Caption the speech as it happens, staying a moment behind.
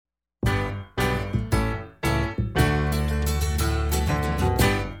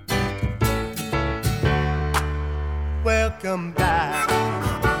welcome back.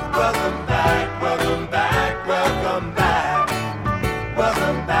 Welcome back, welcome back, welcome back.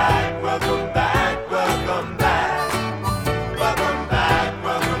 Welcome back, welcome back, welcome back. Welcome back,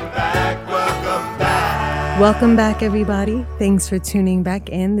 welcome back, welcome back. Welcome back, everybody. Thanks for tuning back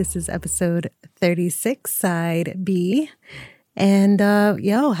in. This is episode 36, Side B. And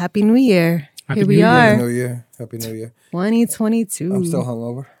Happy New Year. Here we are. Happy New Year. Happy New Year. 2022. I'm still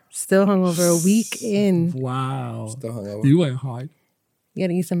hungover. Still hungover a week in. Wow. Still hungover. You went hard. You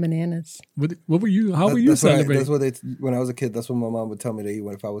gotta eat some bananas. What were you? How were you celebrating? That's what when I was a kid, that's what my mom would tell me to eat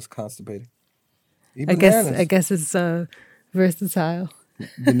if I was constipated. Eat I bananas. guess it's versatile.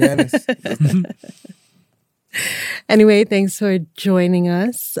 Bananas. Anyway, thanks for joining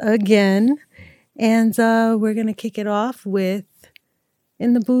us again. And we're gonna kick it off with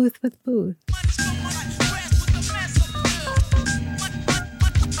In the Booth with Booth.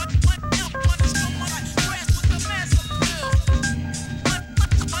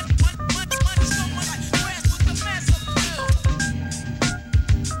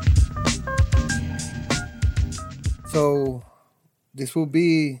 So this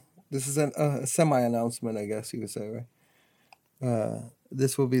is a semi-announcement, I guess you could say, right?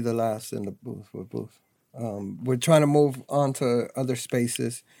 This will be the last In the Booth with Booth. We're trying to move on to other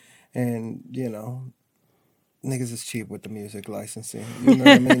spaces, and, niggas is cheap with the music licensing. You know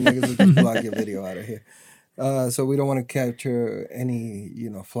what I mean? Niggas will just block your video out of here. So we don't want to capture any,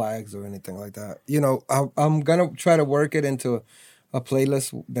 flags or anything like that. I'm going to try to work it into a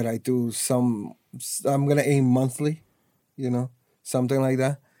playlist that I do I'm going to aim monthly, something like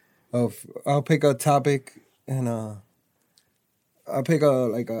that. I'll pick a topic and I'll pick a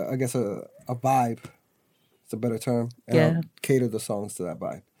vibe. It's a better term. And I'll cater the songs to that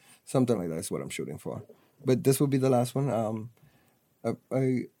vibe. Something like that is what I'm shooting for. But this will be the last one.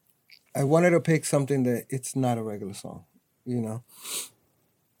 I wanted to pick something that it's not a regular song, I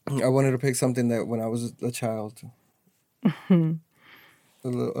wanted to pick something that when I was a child, a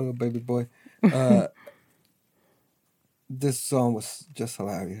little baby boy, this song was just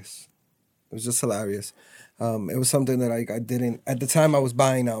hilarious. It was just hilarious. It was something that I didn't... At the time, I was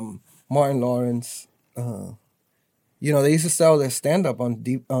buying Martin Lawrence. They used to sell their stand-up on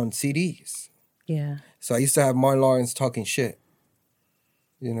CDs. Yeah. So I used to have Martin Lawrence talking shit.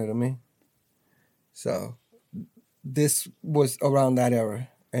 You know what I mean? So this was around that era.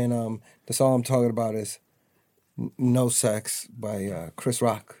 And the song I'm talking about is No Sex by Chris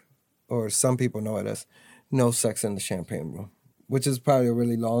Rock. Or some people know it as No Sex in the Champagne Room, which is probably a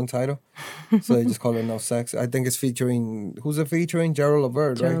really long title. So they just call it No Sex. I think it's featuring... Who's it featuring? Gerald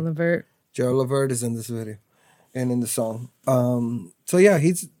Levert, right? Gerald Levert. Gerald Levert is in this video and in the song. So yeah,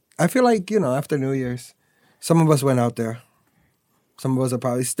 I feel like, after New Year's, some of us went out there. Some of us are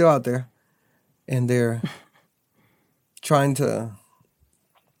probably still out there. And they're trying to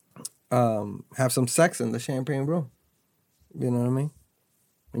have some sex in the champagne room. You know what I mean?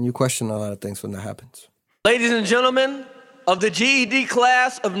 And you question a lot of things when that happens. Ladies and gentlemen of the GED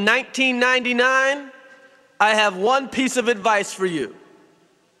class of 1999, I have one piece of advice for you.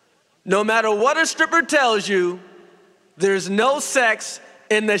 No matter what a stripper tells you, there's no sex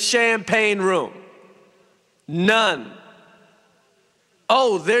in the champagne room. None.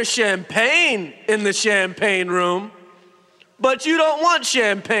 Oh, there's champagne in the champagne room, but you don't want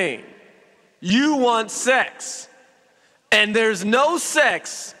champagne. You want sex. And there's no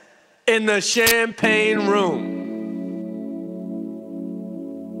sex in the champagne room.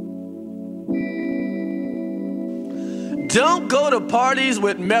 Don't go to parties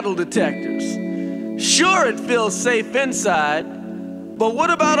with metal detectors. Sure, it feels safe inside, but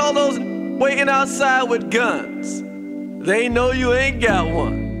what about all those waiting outside with guns? They know you ain't got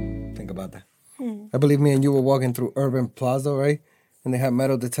one. Think about that. I believe me and you were walking through Urban Plaza, right? And they had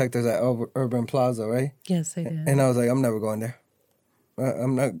metal detectors at Urban Plaza, right? Yes, they did. And I was like, I'm never going there.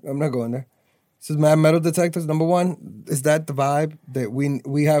 I'm not going there. This is mad metal detectors. Number one, is that the vibe that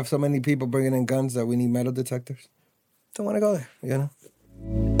we have so many people bringing in guns that we need metal detectors? Don't want to go there,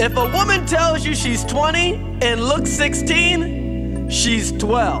 If a woman tells you she's 20 and looks 16, she's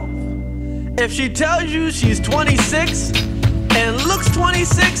 12. If she tells you she's 26 and looks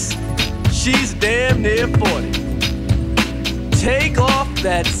 26, she's damn near 40. Take off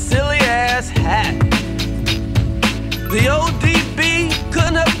that silly ass hat. The ODB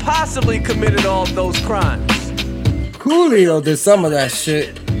couldn't have possibly committed all of those crimes. Coolio did some of that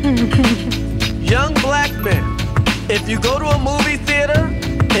shit. Young black men, if you go to a movie theater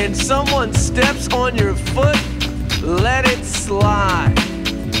and someone steps on your foot, let it slide.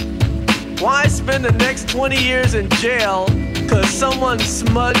 Why spend the next 20 years in jail because someone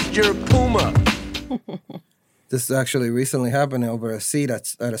smudged your Puma? This actually recently happened over a seat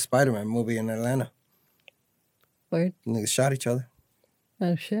at a Spider-Man movie in Atlanta. Word. Niggas shot each other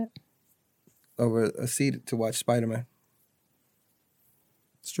Oh, shit. over a seat to watch Spider-Man.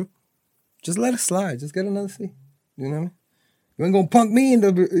 It's true. Just let it slide. Just get another seat. You know what I mean? You ain't gonna punk me in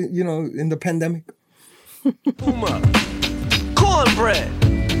the pandemic. Puma. Cornbread.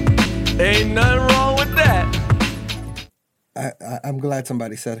 Ain't nothing wrong with that. I'm glad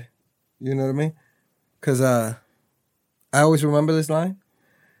somebody said it. You know what I mean? Because I always remember this line.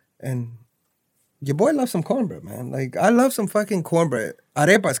 And your boy loves some cornbread, man. Like, I love some fucking cornbread.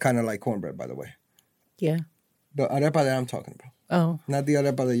 Arepa is kind of like cornbread, by the way. Yeah. The arepa that I'm talking about. Oh. Not the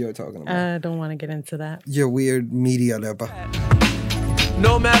arepa that you're talking about. I don't want to get into that. Your weird, meaty arepa.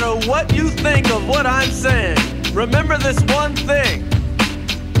 No matter what you think of what I'm saying, remember this one thing.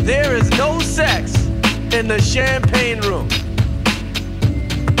 There is no sex in the champagne room.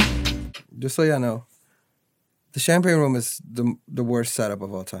 Just so y'all know, the champagne room is the worst setup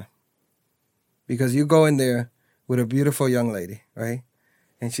of all time. Because you go in there with a beautiful young lady, right?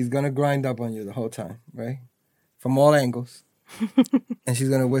 And she's going to grind up on you the whole time, right? From all angles. And she's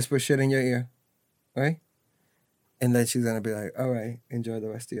going to whisper shit in your ear, right? And then she's going to be like, all right, enjoy the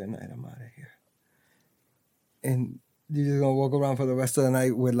rest of your night. I'm out of here. And you're just going to walk around for the rest of the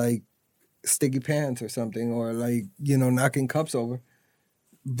night with, like, sticky pants or something, or, like, knocking cups over.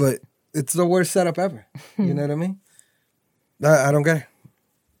 But it's the worst setup ever. You know what I mean? I don't get it.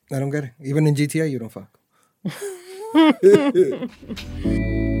 I don't get it. Even in GTA, you don't fuck.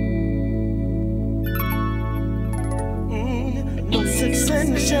 No sex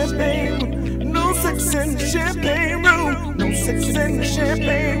in the champagne room. No sex in the champagne room. No sex in the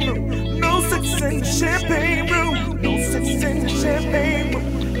champagne room. No sex in the champagne room. No sex in the champagne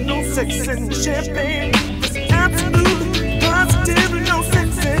room. No sex in the champagne room. It's absolutely positive. No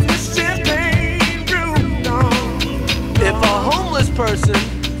sex in the champagne room. No. If a homeless person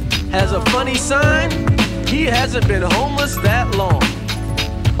has a funny sign, he hasn't been homeless that long.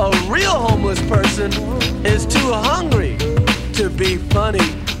 A real homeless person is too hungry to be funny.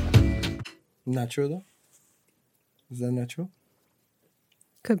 Not true, though? Is that not true?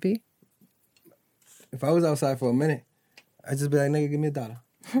 Could be. If I was outside for a minute, I'd just be like, nigga, give me $1.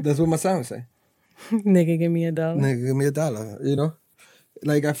 That's what my son would say. Nigga, give me $1. Nigga, give me $1,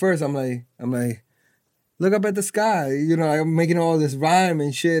 Like, at first, I'm like, look up at the sky. I'm making all this rhyme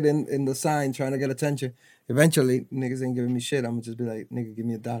and shit in the sign, trying to get attention. Eventually, niggas ain't giving me shit. I'm gonna just be like, nigga, give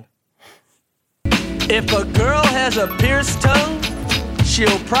me $1. If a girl has a pierced tongue,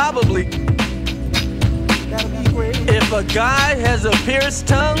 she'll probably. If a guy has a pierced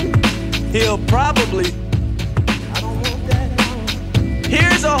tongue, he'll probably.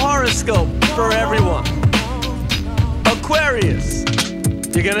 Here's a horoscope for everyone. Aquarius,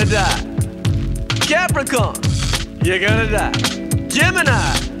 you're gonna die. Capricorn, you're gonna die.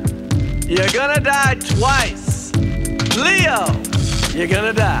 Gemini, you're gonna die twice. Leo, you're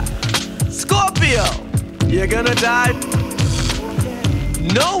gonna die. Scorpio, you're gonna die.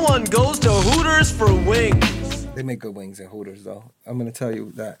 No one goes to Hooters for wings. They make good wings at Hooters, though. I'm gonna tell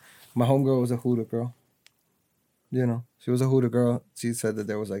you that. My homegirl was a Hooter girl. She was a Hooter girl. She said that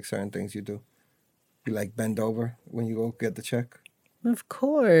there was like certain things you do. You like bend over when you go get the check. Of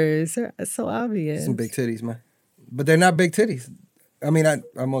course. It's so obvious. Some big titties, man. But they're not big titties. I mean,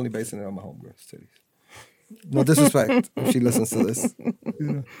 I'm only basing it on my homegirl's titties. No disrespect if she listens to this.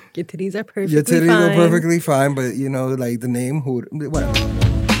 Your titties are perfectly Your titties fine. are perfectly fine, but like the name, whatever.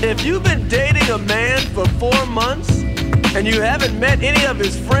 If you've been dating a man for 4 months and you haven't met any of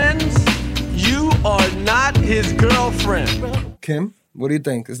his friends, you are not his girlfriend. Kim, what do you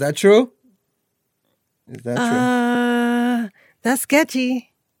think? Is that true? Is that true? That's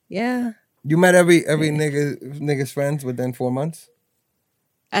sketchy. Yeah. You met every nigga's friends within 4 months?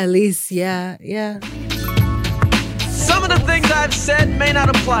 At least, yeah. Some of the things I've said may not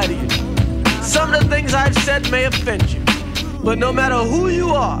apply to you. Some of the things I've said may offend you. But no matter who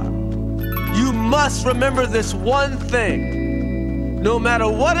you are, you must remember this one thing. No matter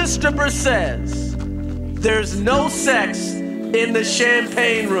what a stripper says, there's no sex in the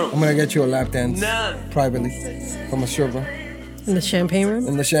champagne room. I'm gonna get you a lap dance None. privately from a stripper. In the champagne room?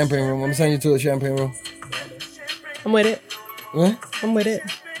 In the champagne room. I'm gonna send you to the champagne room. I'm with it. What? I'm with it.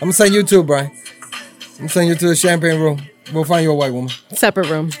 I'm gonna send you too, Brian. I'm gonna send you to the champagne room. We'll find you a white woman. Separate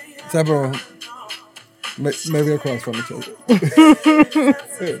room. Separate room. Maybe across from each other.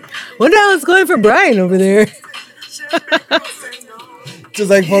 What the hell is going for Brian over there? Just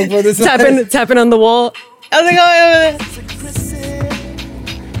like Punk for this side. tapping on the wall. How's it going over there?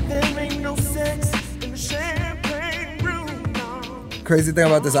 There ain't no sex in the champagne room. No. Crazy thing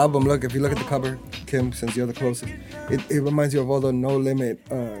about this album, look, if you look at the cover, Kim, since you're the closest. It reminds you of all the No Limit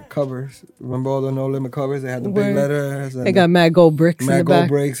covers. Remember all the No Limit covers? They had the big letters. And they got mad gold bricks in the back. Mad gold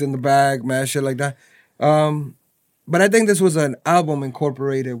bricks in the back, mad shit like that. But I think this was an album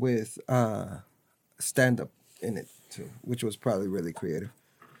incorporated with stand-up in it too, which was probably really creative,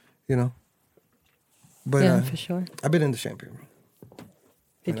 you know. But yeah, for sure. I've been in the champagne room.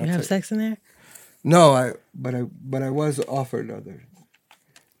 Did you have sex in there? No, but I was offered other.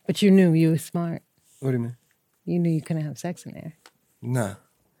 But you knew you were smart. What do you mean? You knew you couldn't have sex in there. Nah,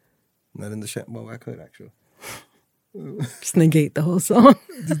 not in the champagne. Well, I could actually. Just negate the whole song.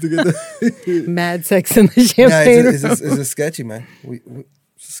 Just to get the mad sex in the champagne room. It's a sketchy, man.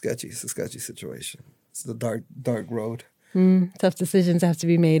 It's a sketchy situation. It's the dark road. Tough decisions have to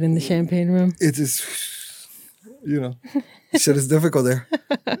be made in the champagne room. It's just, you know, shit is difficult there.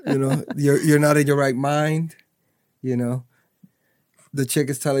 You know, you're not in your right mind. You know, the chick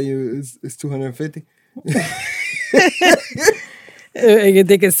is telling you it's 250. And your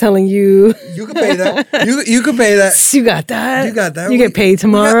dick is telling you you can pay that. You can pay that. You got that. You got that. You get paid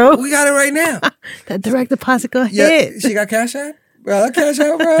tomorrow. We got it right now. That direct deposit go Yeah, hit. she got Cash App. Well, I Cash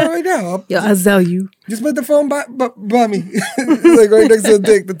App right now. Yo, I'll sell you. Just put the phone by me. It's like right next to the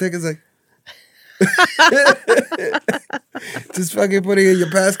dick. The dick is like. Just fucking putting in your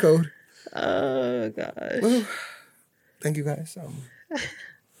passcode. Oh gosh. Well, thank you guys. I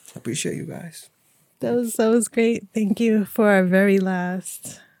appreciate you guys. That was great. Thank you for our very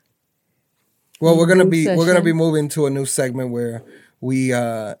last. Well, we're gonna session. be moving to a new segment where we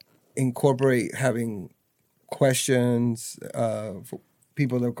incorporate having questions for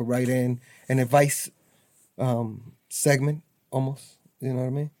people that could write in, an advice segment almost. You know what I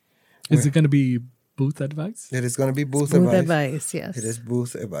mean? Is it gonna be booth advice? It is gonna be booth Booth advice. advice, yes. It is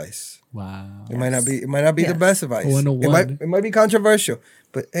booth advice. Wow. It might not be the best advice. 101. It might be controversial,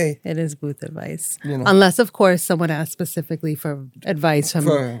 but hey, It is booth advice. You know. Unless, of course, someone asks specifically for advice from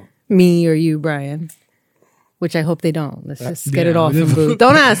for me or you, Brian. Which I hope they don't. Let's just get it yeah. off from booth.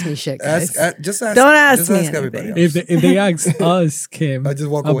 Don't ask me shit, guys. just ask. Don't ask just me ask everybody. anything. Else. If they ask us, Kim, I just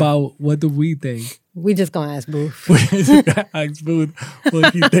walk away. about what do we think, We just gonna ask booth. ask Booth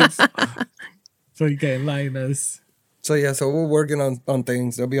what he thinks, so he can enlighten us. So yeah, so we're working on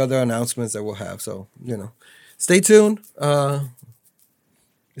things. There'll be other announcements that we'll have. So you know, stay tuned.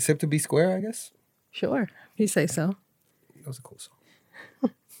 It's hip to be square, I guess. Sure, if you say so. That was a cool song.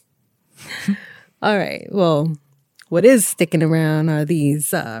 All right. Well, what is sticking around are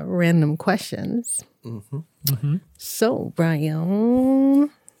these random questions. So,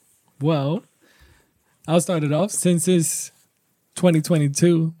 Brian. Well, I'll start it off. Since it's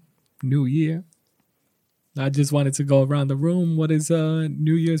 2022, New Year, I just wanted to go around the room. What is a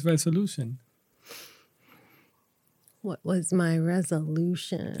New Year's resolution? What was my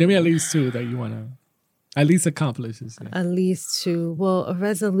resolution? Give me at least two that you want to at least accomplish this year. At least two. Well, a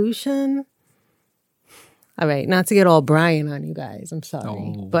resolution. All right, not to get all Brian on you guys. I'm sorry.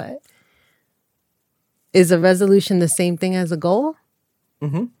 Oh. But is a resolution the same thing as a goal?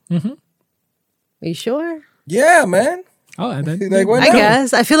 Mm-hmm. Are you sure? Yeah, man. Oh, and then Like what? I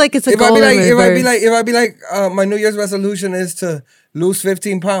guess. I feel like it's a If goal. I in be like, my New Year's resolution is to lose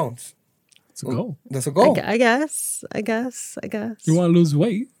 15 pounds. it's a goal. That's a goal. I guess. You want to lose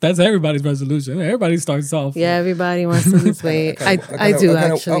weight? That's everybody's resolution. Everybody starts off. Yeah, everybody wants to lose weight. I do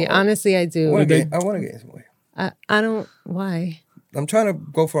actually. Honestly, I do. I want to gain some weight. I don't. Why? I'm trying to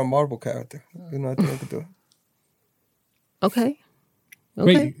go for a Marvel character. You know, I think I could do it. Okay.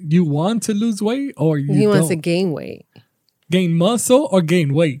 Wait, you want to lose weight or you He wants to don't? gain weight. Gain muscle or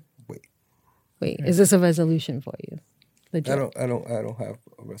gain weight? Wait, is this a resolution for you? Legit. I don't have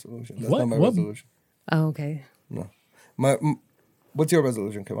a resolution. That's What? not my What? resolution. Oh, okay. No. What's your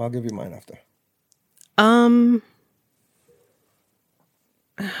resolution, Kim? I'll give you mine after.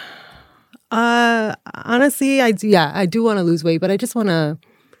 Honestly, I do. Yeah, I do want to lose weight, but I just want to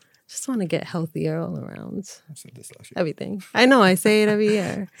get healthier all around. I said this last year. Everything. I know. I say it every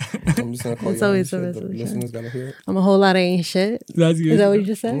year. I'm just gonna call It's you out on always your a shit. The resolution. listeners gotta hear it. I'm a whole lot of ain't shit. That's Is that what you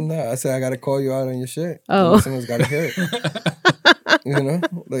just said? No, I said I gotta call you out on your shit. Oh. The listeners gotta hear it. You know,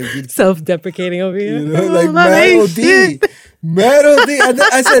 like you Self-deprecating over here. know, Oh, like my Mad ain't OD. shit. Mad OD.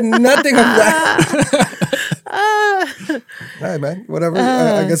 I said nothing of that. All right, man. Whatever.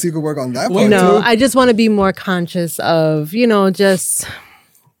 I guess you could work on that part No, too. I just want to be more conscious of, just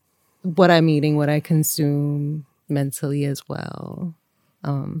what I'm eating, what I consume mentally as well.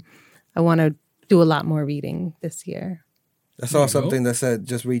 I want to do a lot more reading this year. I saw something that said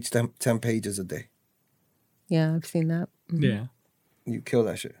just reach 10 pages a day. Yeah, I've seen that. Yeah. You kill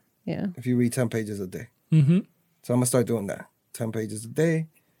that shit Yeah. if you read 10 pages a day. Mm-hmm. So I'm gonna start doing that. 10 pages a day.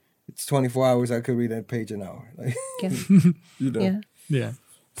 it's 24 hours. I could read a page an hour. Like, Yeah. you know. Yeah. Yeah.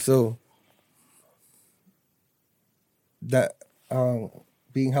 So that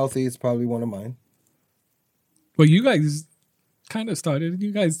being healthy is probably one of mine. Well, you guys kind of started.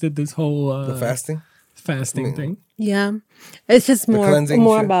 You guys did this whole The fasting. thing. Yeah. It's just more cleansing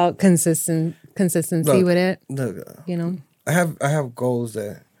shit. about consistency Look, with it. Look, You know. I have goals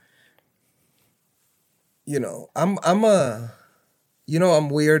that, you know, I'm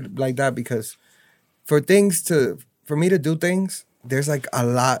weird like that because for me to do things, there's like a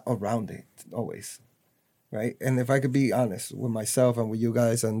lot around it always, right? And if I could be honest with myself and with you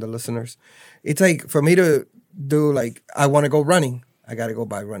guys and the listeners, it's like for me to do, like, I want to go running, I got to go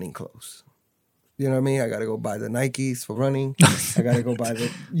buy running clothes. You know what I mean? I got to go buy the Nikes for running. I got to go buy the,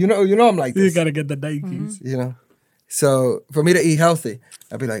 you know I'm like this. You got to get the Nikes. You know? So for me to eat healthy,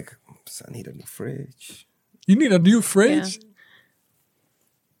 I'd be like, I need a new fridge. You need a new fridge?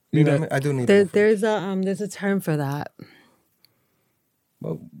 You know what I mean? I do need a new fridge. There's a term for that.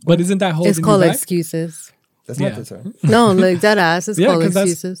 Well, But isn't that holding It's called you back? excuses. that's Yeah. not the term. No, like dead ass. It's Yeah, called because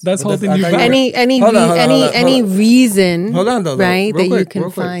excuses. that's But holding that's- you I back. thought you- any Hold on, any reason, Hold on, though. right, Real that you quick, can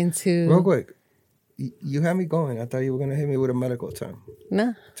real quick. find to Real quick. You had me going. I thought you were going to hit me with a medical term.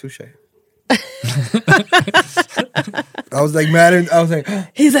 Nah. Touche. I was like mad. I was like,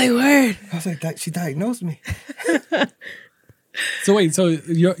 He's like, word. she diagnosed me. So wait, so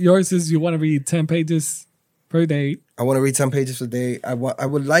yours is you want to read 10 pages per day. I want to read 10 pages a day. I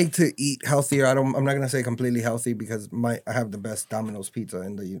would like to eat healthier. I'm not gonna say completely healthy because I have the best Domino's pizza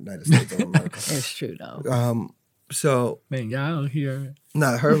in the United States of America. It's true though. So Man, y'all here.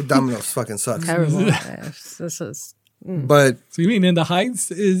 her Domino's fucking sucks. Terrible. This is But So you mean in the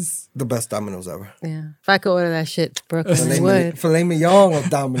Heights is... the best Domino's ever. yeah. If I could order that shit, Brooklyn, I would. Filet mignon of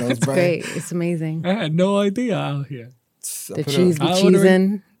Domino's, It's bro. great. It's amazing. I had no idea out here. The cheese with I'll cheese order it.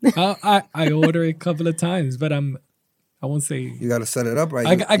 in. I order it a couple of times, but I won't say... You got to set it up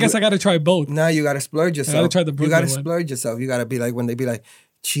right. I guess I got to try both. Now you got to splurge yourself. gotta try the You got to Brooklyn one. splurge yourself. You got to be like, when they be like,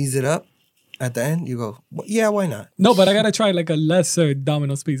 cheese it up at the end, you go, yeah, why not? No, but I got to try like a lesser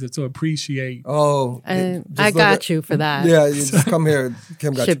Domino's pizza to appreciate. Oh, And just I look got at- you for that. Yeah, you just come here.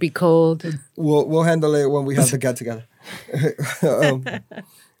 Kim got Should you. be cold. We'll handle it when we have the get together.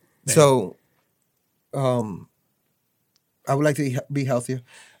 So, I would like to be healthier.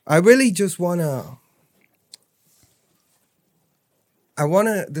 I really just wanna.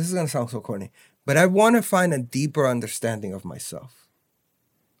 This is gonna sound so corny, but I wanna find a deeper understanding of myself,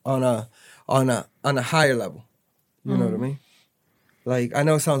 on a higher level. You know what I mean? Like, I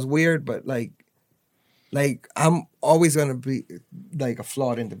know it sounds weird, but like I'm always gonna be like a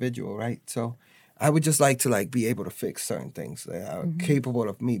flawed individual, right? So I would just like to like be able to fix certain things that are capable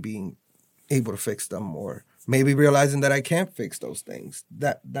of me being able to fix them, or maybe realizing that I can't fix those things.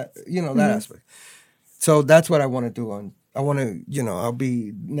 That aspect. So that's what I want to do. I want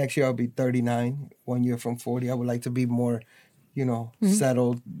to, next year I'll be 39, 1 year from 40. I would like to be more,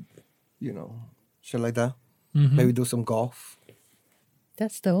 settled, shit like that. Mm-hmm. Maybe do some golf.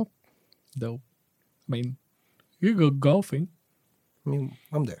 That's dope. Dope. I mean, you go golfing. I mean,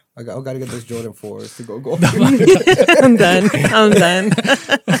 I'm there. I got to get those Jordan 4s to go golfing. I'm done. I'm done.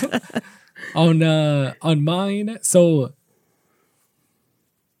 On mine, so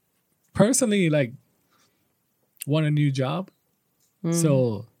personally, like, want a new job,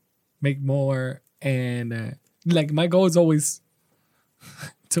 so make more, and like my goal is always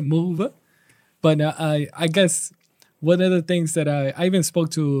to move, but I guess one of the things that I even spoke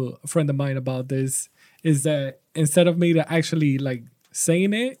to a friend of mine about this is that instead of me to actually like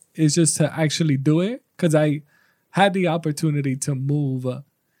saying it, is just to actually do it, because I had the opportunity to move a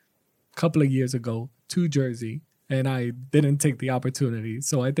couple of years ago to Jersey, and I didn't take the opportunity.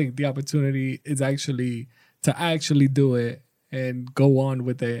 So I think the opportunity is actually to actually do it and go on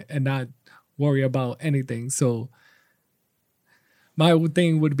with it and not worry about anything. So my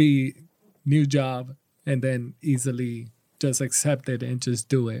thing would be new job, and then easily just accept it and just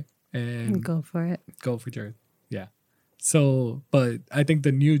do it and Go for it. go for Jersey. Yeah. So, but I think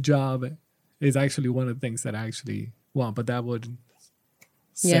the new job is actually one of the things that I actually want, but that would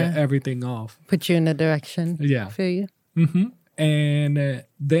set Yeah. everything off. Put you in a direction. Yeah. Feel you? Mm-hmm. And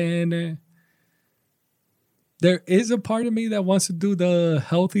then there is a part of me that wants to do the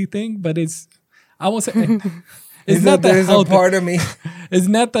healthy thing, but I won't say it's not the There's a healthy part of me. It's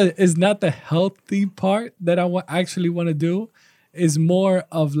not the healthy part that I actually want to do. It's more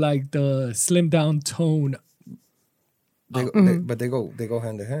of like the slim down tone. But they go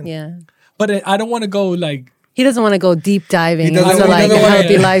hand in hand. Yeah. But I don't want to go like He doesn't want to go deep diving He into doesn't, like a wanna- healthy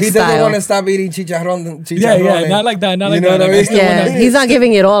he doesn't lifestyle. want to stop eating chicharrón. Yeah, not like that. Not You like know that. what I Like, mean? still Yeah, wanna- he's not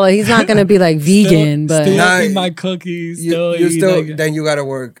giving it all. He's not gonna be like vegan, but still Nah, eat my cookies. You Still eat, still like- then you got to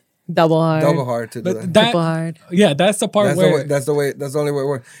work double hard. double hard to do but that. that, Triple hard. yeah, that's the part That's where that's the only way it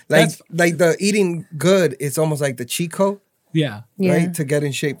works. Like That's- the eating good, it's almost like the cheat code, yeah. Yeah. right? To get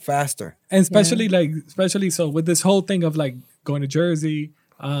in shape faster. And especially so with this whole thing of like going to Jersey,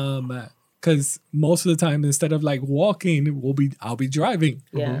 because most of the time instead of like walking, I'll be driving.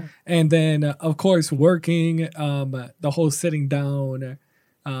 Yeah. And then of course working, the whole sitting down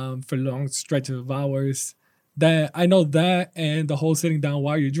for long stretches of hours. That I know that and the whole sitting down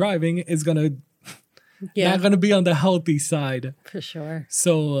while you're driving is Yeah, not gonna be on the healthy side. for sure.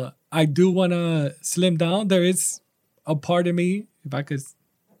 So I do want to slim down. There is a part of me, if I could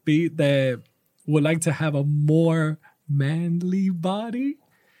be, that would like to have a more manly body.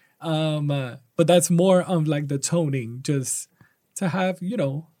 But that's more of like the toning, just to have,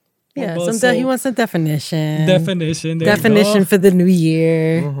 more Yeah, muscle. he wants a definition. Definition. There you Definition go. for the new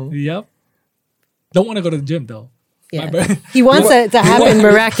year. Yep. Don't want to go to the gym though. Yeah. My bad. He wants it to happen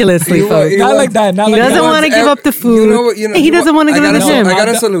miraculously, You want- folks. you Not want- like that. Not He like doesn't that. want to give up the food. And he doesn't want to I go to got the a- gym. I got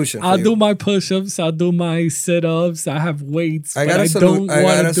a solution. I'll for do you. my push-ups. I'll do my sit-ups. I have weights, I but got I a don't I got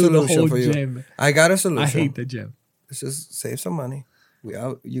want a to do the solution whole for you. gym. I got a solution. I hate the gym. Let's just save some money.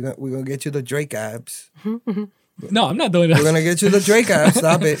 We're gonna get you the Drake abs. No, I'm not doing that. We're gonna get you the Drake abs.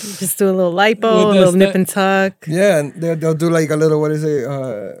 Stop it. Just do a little lipo, a With little the nip and tuck. Yeah, and they'll do like a little what is it?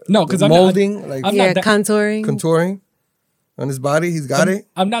 No, 'cause I'm not- molding, like I'm Yeah, not that- contouring. contouring on his body. He's got it.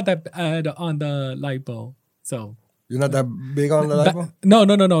 I'm not that bad on the lipo. So You're not that big on the lipo.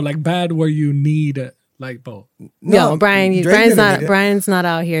 no. Like bad where you need lipo. No, Brian. Drake Brian's didn't not. need it. Brian's not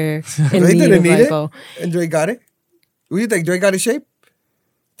out here in Drake need of didn't need lipo. it, and Drake got it. What do you think? Drake got his shape.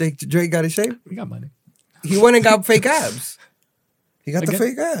 Think Drake got his shape? We got money. He went and got fake abs. He got the Again?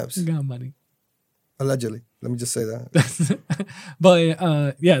 fake abs. We got money. Allegedly. Let me just say that.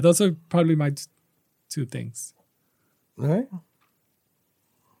 But yeah, those are probably my two things. All right.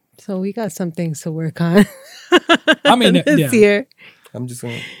 So we got some things to work on I mean, this yeah. year. I'm just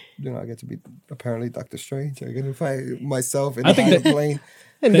gonna, I get to be apparently Doctor Strange. I get to find myself in I a think higher that- plane.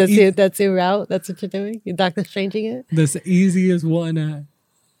 And The that's your route. That's what you're doing. You're Doctor Stranging it. The easiest one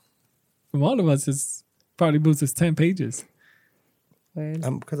from all of us is probably Boots is 10 pages. Word.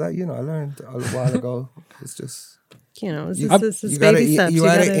 Because I learned a while ago. It's just This you, is you gotta, baby steps. you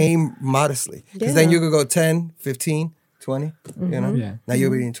gotta aim modestly. Because then Yeah. you could go 10, 15, 20. You know. Yeah. Now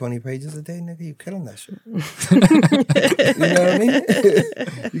you're reading 20 pages a day, nigga. You killing that shit. You know what I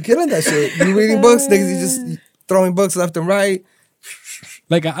mean? You killing that shit. You reading books, niggas. You just throwing books left and right.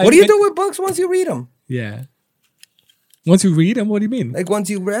 Like, What do you do with books once you read them? Yeah. Once you read them, what do you mean? Like once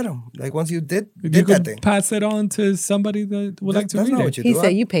you read them, like once you did you that could thing. pass it on to somebody that would like to That's read not it. what you He do. said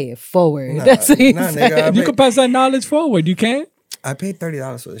you pay it forward. Nah, That's what he nah, said. nigga, You could pass that knowledge forward. You can't? I paid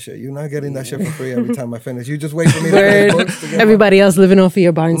 $30 for this shit. You're not getting that shit for free every time I finish. You just wait for me to finish Word. books to get Everybody else living off of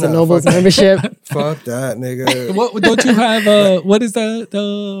your Barnes and Nah, Nobles fuck that. membership. Fuck that, nigga. What don't you have? What is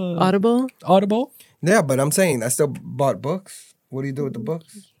the Audible. Audible? Yeah, but I'm saying I still bought books. What do you do with the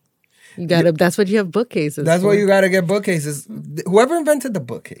books? You gotta. That's what you have bookcases. That's for. why you gotta get bookcases. Whoever invented the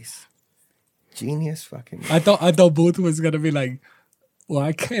bookcase, genius fucking. I thought Booth was gonna be like, well,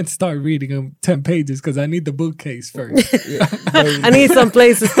 I can't start reading them 10 pages because I need the bookcase first. I need some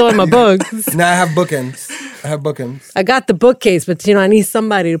place to store my books. Now I have bookends. I got the bookcase, but I need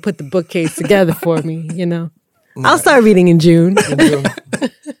somebody to put the bookcase together for me. I'll start reading in June.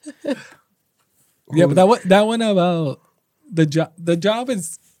 Yeah, but that one about the job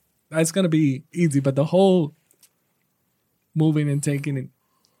that's gonna be easy, but the whole moving and taking it,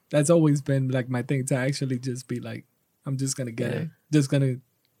 that's always been like my thing to actually just be like, I'm just gonna get it, just gonna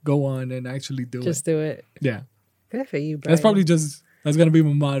go on and actually do Just it. do it. Yeah, Good for you, bro. that's gonna be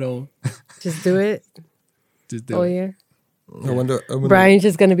my motto. Just do it Just do all it. year. I wonder. Brian's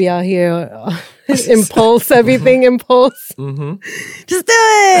just gonna be out here, impulse everything, impulse. Just do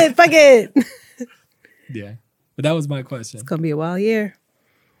it. Fuck it. It's Yeah, but that was my question. gonna be a wild year.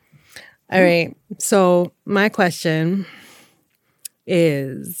 All right. So my question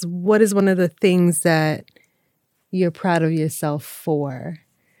is, what is one of the things that you're proud of yourself for?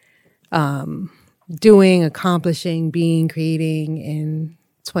 Doing, accomplishing, being, creating in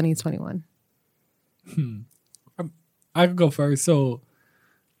 2021. I could go first. So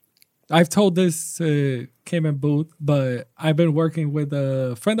I've told this to Kim and Booth, but I've been working with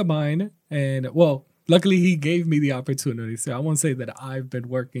a friend of mine, and well, luckily he gave me the opportunity. So I won't say that I've been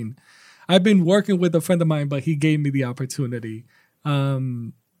working with a friend of mine, but he gave me the opportunity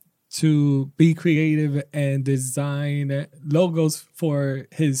to be creative and design logos for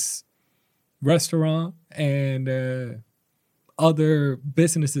his restaurant and other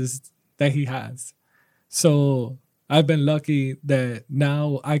businesses that he has. So I've been lucky that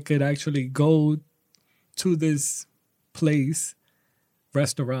now I could actually go to this place,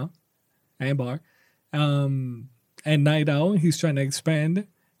 restaurant and bar, and Night Out. He's trying to expand,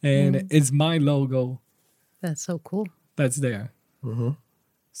 and it's my logo That's so cool. that's there.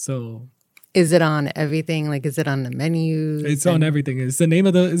 So Is it on everything? Like, is it on the menus? it's on everything. It's the name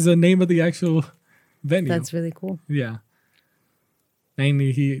of the actual venue. That's really cool. Yeah. And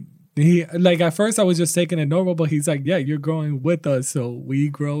he like at first I was just taking it normal, but he's like, yeah, you're growing with us, so we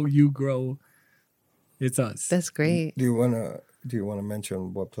grow, you grow. It's us. That's great. Do you wanna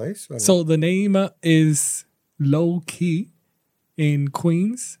mention what place? So the name is Low Key in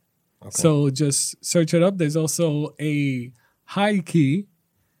Queens. So just search it up. There's also a High Key,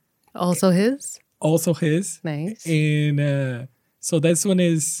 Also his? also his. Nice. And so this one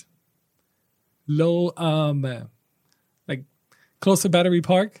is low, like close to Battery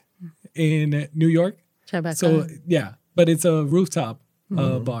Park in New York. Tribeca. So yeah, but it's a rooftop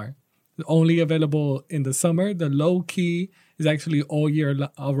bar, only available in the summer. The Low Key is actually all year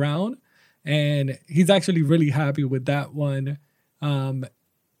around, and he's actually really happy with that one.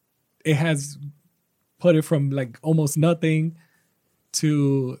 It has put it from like almost nothing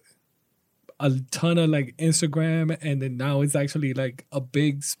to a ton of like Instagram, and then now it's actually like a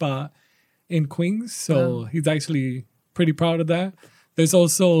big spot in Queens. So he's actually pretty proud of that. There's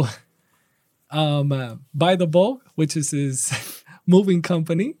also By the Bulk, which is his moving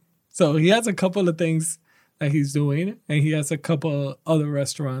company. So he has a couple of things that he's doing, and he has a couple other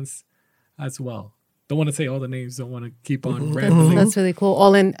restaurants as well. Don't want to say all the names. Don't want to keep on rambling. That's really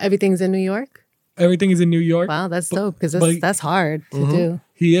cool. Everything's in New York? Everything is in New York. Wow, that's dope because but- that's hard to do.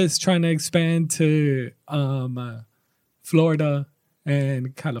 He is trying to expand to Florida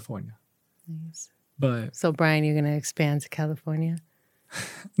and California. Nice. But So, Brian, you're going to expand to California?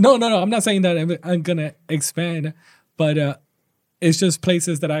 no. I'm not saying that I'm going to expand, but it's just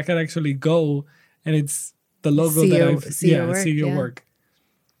places that I could actually go, and it's the logo See that your- I see your work, see your yeah. work.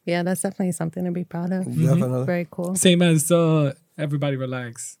 Yeah, that's definitely something to be proud of. Definitely. Very cool. Same as Everybody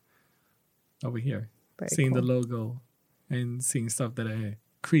Relax over here. Very Seeing cool. the logo and seeing stuff that I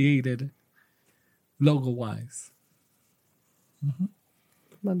created logo-wise.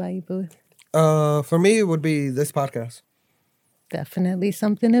 What about you, Booth? For me, it would be this podcast Definitely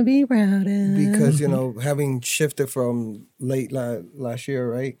something to be proud of. because having shifted from late last year,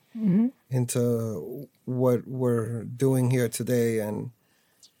 right, into what we're doing here today, and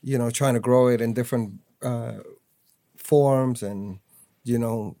trying to grow it in different forms, and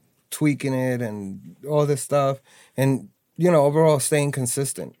tweaking it and all this stuff, and overall staying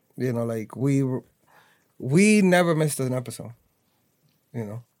consistent. Like we never missed an episode.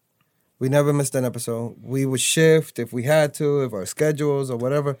 We never missed an episode. We would shift if we had to, if our schedules or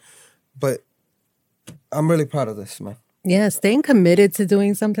whatever. But I'm really proud of this, man. Yeah, staying committed to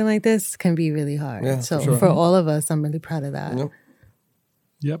doing something like this can be really hard. Yeah, So for sure. for all of us, I'm really proud of that. Yep.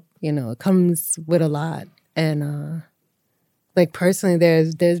 Yep. It comes with a lot. And like personally,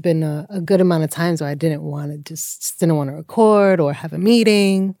 there's been a good amount of times where I didn't want to record or have a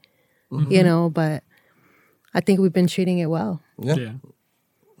meeting, but I think we've been treating it well. Yeah.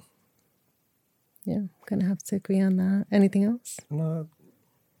 Yeah, I'm gonna have to agree on that. Anything else? No,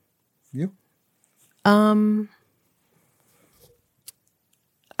 you?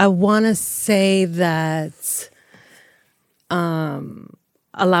 I want to say that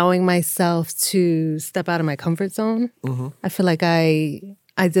allowing myself to step out of my comfort zone. I feel like I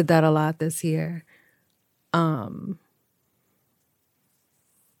did that a lot this year.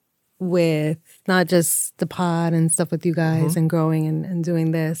 With not just the pod and stuff with you guys and growing and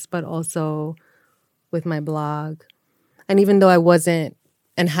doing this, but also with my blog. And even though I wasn't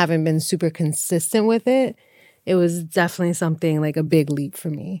and haven't been super consistent with it, it was definitely something like a big leap for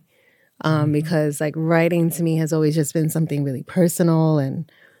me. Because like writing to me has always just been something really personal and,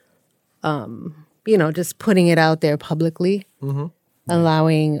 just putting it out there publicly,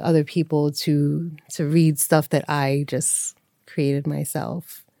 allowing other people to read stuff that I just created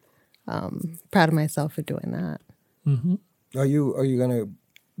myself. Proud of myself for doing that. Are you gonna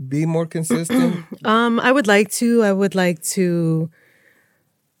be more consistent? I would like to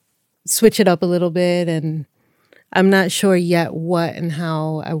switch it up a little bit, and I'm not sure yet what and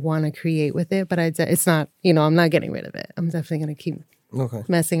how I want to create with it, but it's not, I'm not getting rid of it. I'm definitely going to keep Okay.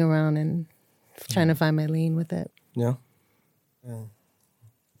 messing around and trying to find my lane with it. Yeah.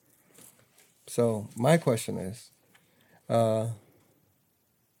 So my question is,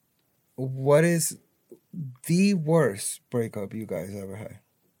 what is the worst breakup you guys ever had?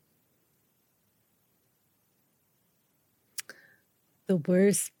 The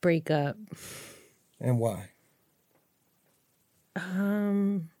worst breakup. And why?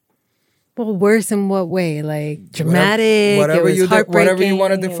 Well, worse in what way? Like dramatic. Whatever it was you whatever you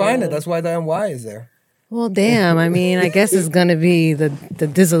want to heartbreaking, define it. was- That's why the NY is there. Well, damn. I mean, I guess it's gonna be the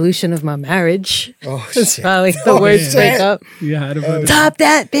dissolution of my marriage. Oh It's shit! probably the Oh, worst shit. breakup. Yeah, I'd have Top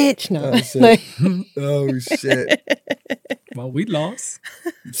that bitch. No. Oh, shit. Like, Oh shit! Well, we lost.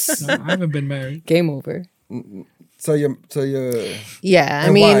 No, I haven't been married. game over. So you're Yeah, I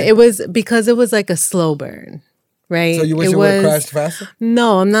And mean, why? it was because it was like a slow burn, right? so you wish it it would have was crashed faster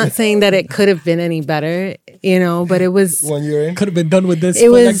no. I'm not saying that it could have been any better, but it was when you're in. Could have been done with this It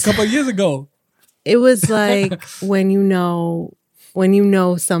like was- a couple of years ago. it was like when you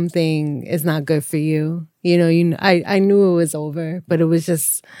know something is not good for you. I knew it was over, but it was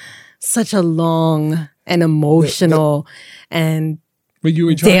just such a long and emotional and But you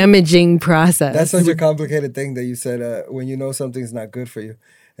were trying. damaging process. That's such a complicated thing that you said when you know something's not good for you.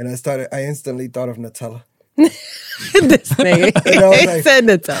 And I instantly thought of Nutella. This nigga And I was like- said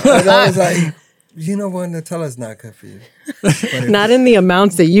And I Nutella. was like, you know what? Nutella's not good for you. But Not in the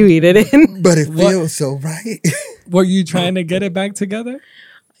amounts that you eat it in. but it feels so right. Were you trying to get it back together?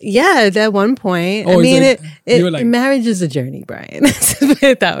 Yeah, at one point. Oh, I is mean, it- you were like- marriage is a journey, Brian. Let's put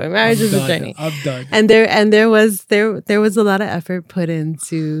it that way. Marriage is a Done. journey. I'm done. And there was a lot of effort put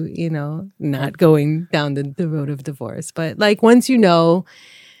into, not going down the road of divorce. But like once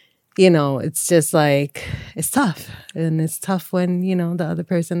it's just like it's tough. And it's tough when, the other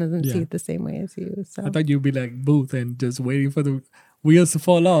person doesn't see Yeah. it the same way as you. So I thought you'd be like Booth and just waiting for the wheels to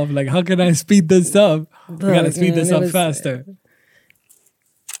fall off. Like, how can I speed this up? We gotta Look, speed man, this it up was- faster.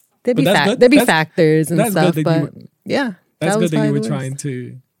 there'd But be that's good. there'd be That's- factors and that's good stuff. that But you yeah. That's was good that you probably were the trying worst.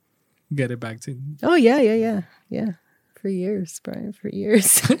 to get it back to. Oh yeah. For years, Brian, for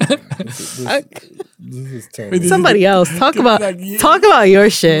years. This is terrible. Somebody else talk about Like, yeah. your We're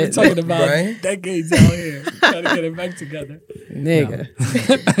shit, talking about Brian? decades out here trying to get it back together. nigga.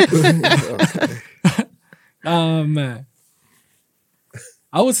 Man.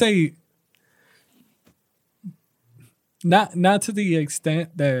 I would say not to the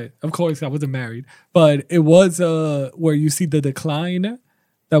extent that, of course, I wasn't married, but it was where you see the decline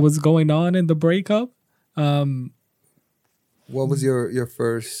that was going on in the breakup. What was your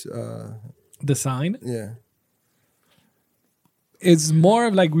first? The sign. Yeah. It's more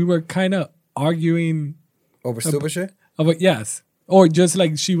of like we were kind of arguing Over stupid shit. about yes, or just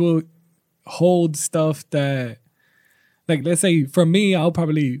like she will hold stuff that, like, let's say for me,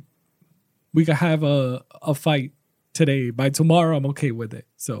 we could have a fight today. By tomorrow, I'm okay with it.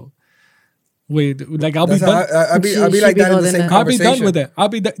 So, I'll be That's done. how I'll be She like be that in the holding same that. I'll be conversation.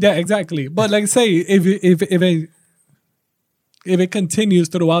 done with it. Yeah, exactly. But like, say if it continues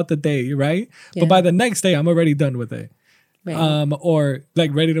throughout the day, right? Yeah. But by the next day, I'm already done with it. Right. Or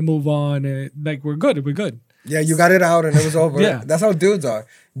like ready to move on. And, like we're good. Yeah, you got it out and it was over. Yeah. That's how dudes are.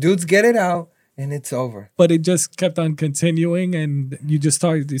 Dudes get it out and it's over. But it just kept on continuing, and you just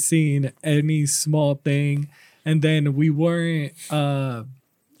started to seeing any small thing, and then we weren't.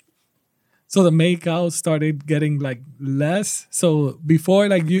 So the makeout started getting like less. So before,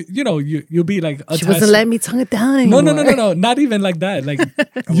 like you'll be like She attached. wasn't letting me tongue it down No, anymore. no, not even like that. Like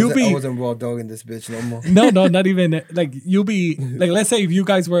I wasn't raw dogging this bitch no more. no, not even like you'll be like, let's say if you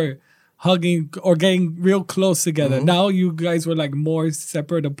guys were hugging or getting real close together. Now you guys were like more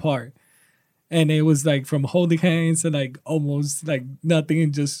separate apart. And it was like from holding hands to like almost like nothing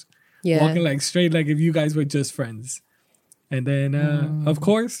and just Yeah. walking like straight, like if you guys were just friends. And then of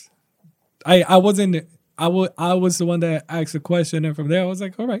course, I was the one that asked the question, and from there I was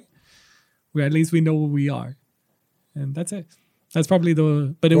like, all right, at least we know where we are. And that's it. That's probably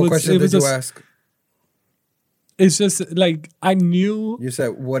but it What was question it did was you just ask? it's just like I knew. You said,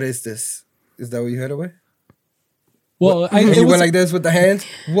 "What is this?" Is that what you heard away? Well, And it you was went like this with the hands.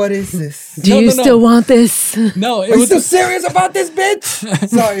 What is this? Do No, you no, no. still want this? no, Are it you was still serious about this, bitch?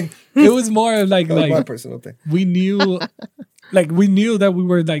 Sorry, it was more of like that was my like personal thing. we knew, like we knew that we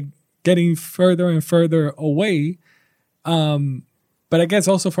were like getting further and further away. But I guess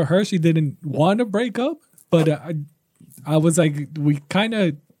also for her, she didn't want to break up. But I was like, we kind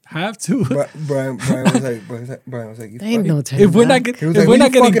of have to. Brian was like, you There ain't fucking- no turn If we're back. not, He was if like, we're we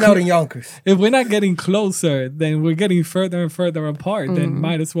not getting fucking out in Yonkers. if we're not getting closer, then we're getting further and further apart. Then Mm-hmm.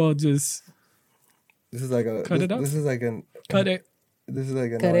 might as well just This is like a Cut it up. This is like an cut it. This is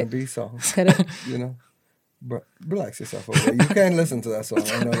like an Cut it. R&B song. Cut it. You know, relax yourself over there. You can't listen to that song.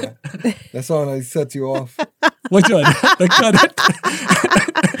 I know that. That song like sets you off. Which one? The cut it.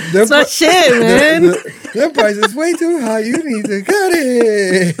 The It's not shit, man. The price is way too high. You need to cut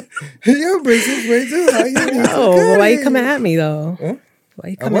it. Your price is way too high. You need to cut Oh, well, why you it. coming at me though? Huh? Why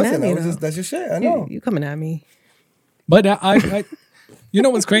you I coming at wasn't. me? I was though? just, that's your shit. I know. You coming at me? But I you know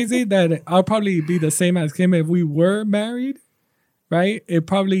what's crazy? That I'll probably be the same as Kim if we were married, right? It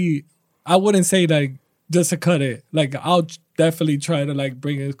probably, I wouldn't say like just to cut it. Like I'll definitely try to like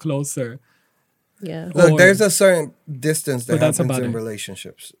bring it closer. Yeah. Look, Or- there's a certain distance that But that's happens about in it.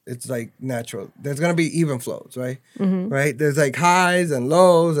 relationships. It's like natural. There's gonna be even flows, right? Mm-hmm. Right? There's like highs and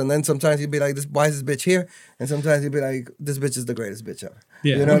lows, and then sometimes you'll be like, "This, why is this bitch here?" And sometimes you'll be like, "This bitch is the greatest bitch ever."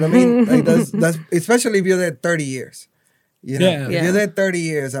 Yeah. You know what I mean? Like that's especially if you're there 30 years. You know, Yeah. if Yeah. you're there 30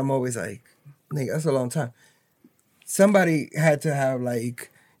 years, I'm always like, "Nigga, that's a long time." Somebody had to have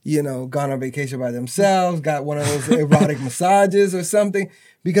like, you know, gone on vacation by themselves, got one of those erotic massages or something,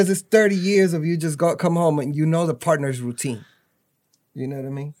 because it's 30 years of you just come home and you know the partner's routine. You know what I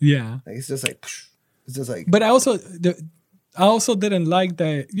mean? Yeah. Like it's just like, it's just like, But I also didn't like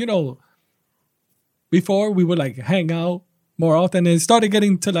that, you know, before we would like hang out more often, and it started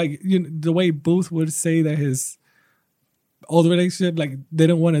getting to like, you know, the way Booth would say that his old relationship, like they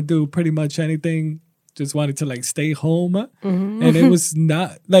didn't want to do pretty much anything, just wanted to like stay home. Mm-hmm. And it was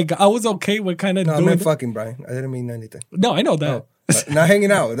not like, I was okay with kind of no, I doing meant fucking, Brian. I didn't mean anything. No, I know that. Oh, but not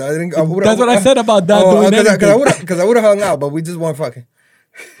hanging out. I didn't, That's what I said about not doing anything. Because I would have hung out, but we just weren't fucking.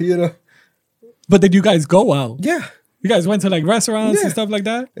 You know? But did you guys go out? Yeah. You guys went to like restaurants Yeah. and stuff like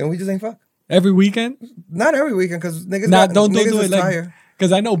that And we just ain't fuck. every weekend? Not every weekend, because niggas, Nah, got, don't niggas do is it like, tired.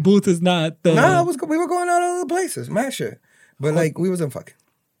 because I know Booth is not the. Nah, we were going out other places, mad shit. But like, we wasn't fucking.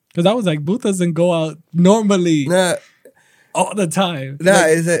 Because I was like, Booth doesn't go out normally Nah, all the time.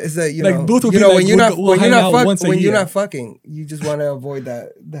 it's that you like, know, Booth would you be know like, when you're we'll not go- we'll hang out once a when you're year. not fucking, you just want to avoid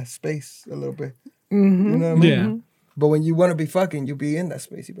that space a little bit. Mm-hmm. You know what I mean? Yeah. But when you want to be fucking, you be in that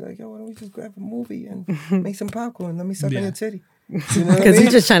space. You be like, yo, why don't we just grab a movie and make some popcorn? Let me suck Yeah. on your titty. You know what I Because mean?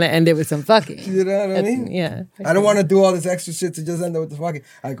 you're just trying to end it with some fucking. You know what I mean? Yeah. I don't want to do all this extra shit to just end up with the fucking.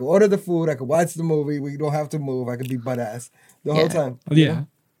 I could order the food. I could watch the movie. We don't have to move. I could be butt ass the whole Yeah. time. you Yeah. know?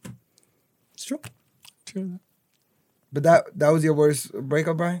 It's true. True. But that was your worst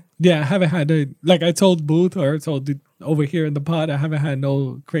breakup, Brian? Yeah, I haven't had it. Like I told Booth, or I told over here in the pod, I haven't had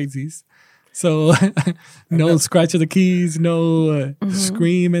no crazies. So no scratch of the keys, no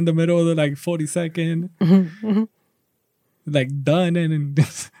scream in the middle of the like 40-second. Like done and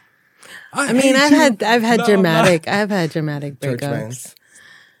I mean, I've had No, dramatic Church breakups. fans.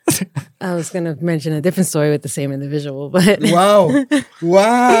 I was gonna mention a different story with the same individual, but Wow.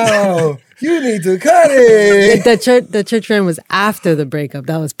 Wow. You need to cut it. the church friend was after the breakup.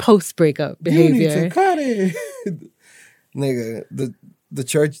 That was post breakup You need to behavior. cut it. Nigga,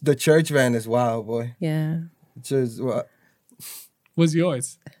 the church van is wild, boy. Yeah. Church, was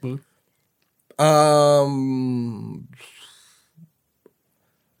yours, Booth.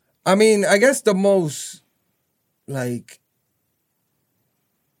 I mean, I guess the most, like,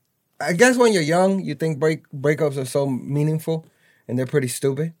 I guess when you're young, you think breakups are so meaningful, and they're pretty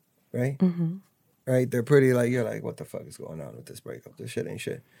stupid, right? Mm-hmm. Right? They're pretty like, you're like, what the fuck is going on with this breakup? This shit ain't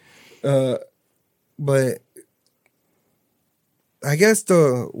shit. But I guess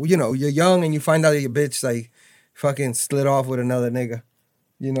you're young and you find out that your bitch like fucking slid off with another nigga.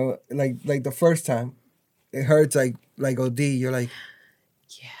 You know, like the first time, it hurts like OD. You're like,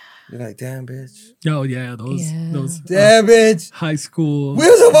 Yeah. you're like, damn bitch, Oh yeah, those damn bitch. high school. We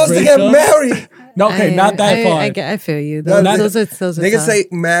were supposed to get breakups. married. No, okay, not that far. I feel you. No, Those are Niggas tough. say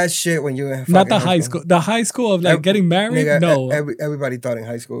mad shit when you're in Not the fucking high school. The high school of like getting married. Nigga, No, everybody thought in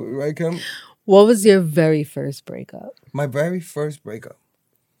high school, right, Kim? What was your very first breakup? My very first breakup.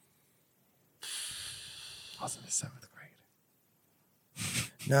 I was in the 7th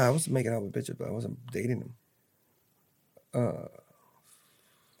grade. Nah, I was making out with bitches, but I wasn't dating them.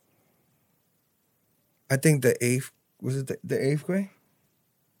 I think the 8th, was it the 8th grade?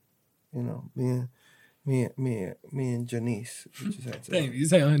 You know, me and Janice. We just had to, Damn, you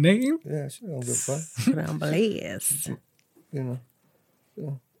say her name? yeah, she don't give a fuck. Put on blast. You know,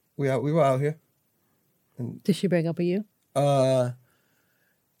 so we were out here. Did she break up with you? I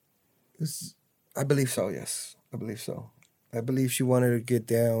believe so. Yes, I believe so. I believe she wanted to get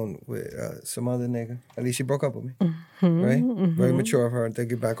down with some other nigga. At least she broke up with me, right? Very mature of her to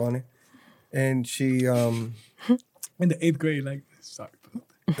get back on it. And she, In the 8th grade, like, sorry.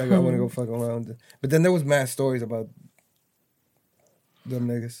 like I want to go fuck around. But then there was mad stories about them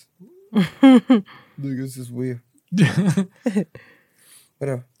niggas. Niggas is weird.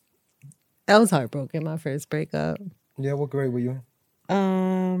 Whatever. I was heartbroken. My first breakup. Yeah, what grade were you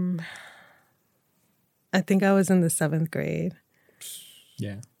in? I think I was in the 7th grade.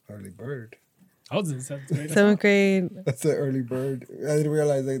 Yeah. Early bird. I was in 7th grade. 7th grade. That's an early bird. I didn't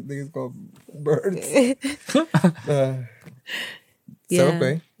realize they think it's called birds. Yeah. 7th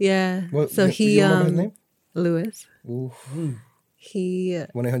grade. Yeah. What, So you he remember his name? Lewis. Ooh. He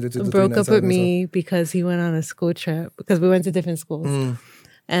 1-800-223-9797. broke up with me because he went on a school trip because we went to different schools.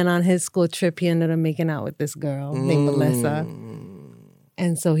 And on his school trip, he ended up making out with this girl named Melissa.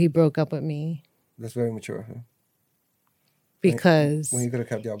 And so he broke up with me That's very mature of him. because When he could have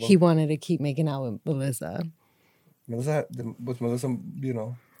kept y'all both. he wanted to keep making out with Melissa. Melissa, was Melissa, you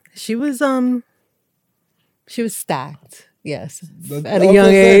know. She was stacked. Yes, But at I a was young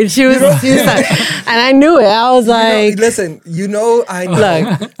gonna say, age, she was stacked. And I knew it. I was like, Listen, I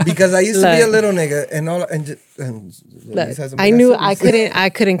know because I used to be a little nigga and all, and look, I knew I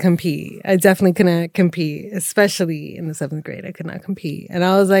couldn't compete. I definitely couldn't compete, especially in the 7th grade. I could not compete, and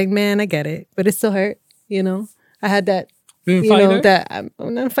I was like, man, I get it, but it still hurt. You know, I had that. Didn't You fight know her? that I'm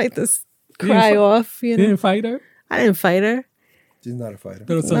gonna fight this didn't cry fi- off. You know, Didn't fight her? I didn't fight her. She's not a fighter.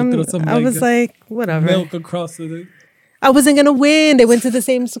 Throw some I was like, whatever. milk across the. I wasn't gonna win. They went to the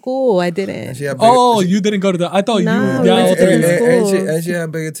same school. I didn't. And she had bigger, Oh, you didn't go to the. I thought No, you. we Y'all went to three- different schools. and she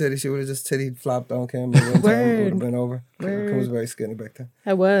had bigger titties. She would have just titty flopped on camera. One time, would Word. have been over. Kim was very skinny back then.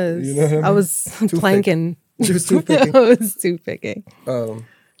 I was. You know what I mean? I was planking. She was too I picky. was too picky.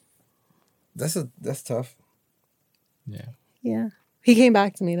 That's tough. Yeah. Yeah. He came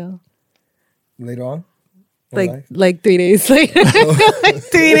back to me though. Later on, in life. Like 3 days later. Like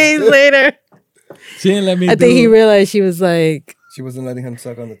 3 days later. She didn't let me. I think he realized she was like, She wasn't letting him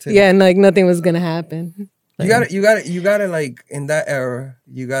suck on the titty. yeah, and like nothing was gonna happen. You gotta like in that era,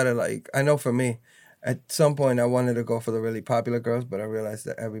 you gotta like, I know for me, at some point I wanted to go for the really popular girls, but I realized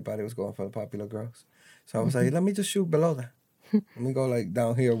that everybody was going for the popular girls. So I was like, let me just shoot below that. Let me go like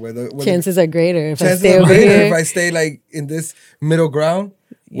down here where the Chances are greater if I chances stay are over greater here. if I stay like in this middle ground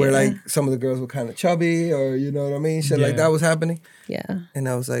where Yeah. like some of the girls were kind of chubby or you know what I mean, shit like Yeah. that was happening. Yeah. And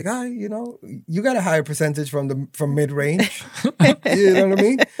I was like, you know, you got a higher percentage from mid range. You know what I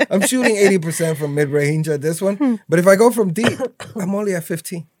mean? I'm shooting 80% from mid range at this one, but if I go from deep, I'm only at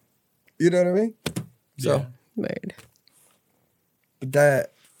 15. You know what I mean? So, Yeah. Word. but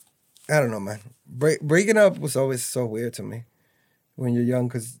that I don't know, man. Breaking up was always so weird to me when you're young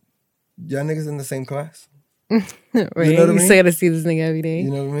because y'all niggas in the same class. Right. You know what I You mean? still gotta see this nigga every day. You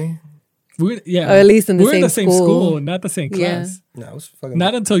know what I mean? Yeah. Or at least in the we're in the same same school. school, not the same Yeah. class. No, I was fucking.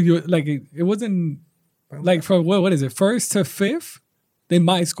 Not until you like it wasn't like from what is it, 1st to 5th in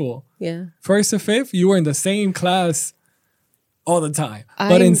my school. Yeah. 1st to 5th, you were in the same class all the time.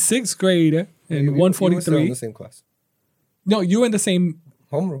 But in I'm- 6th grade in you were still in 143, the same class. no, you were in the same,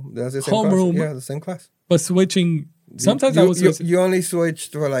 Homeroom. That's the same Homeroom. class. Yeah, the same class. but switching. Sometimes I was you only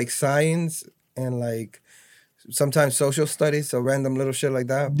switched for like science and like sometimes social studies, so random little shit like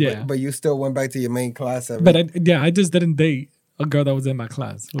that. Yeah. But you still went back to your main class. But I just didn't date a girl that was in my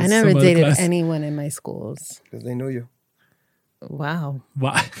class. It was I never some other dated class. anyone in my schools. because they knew you. Wow.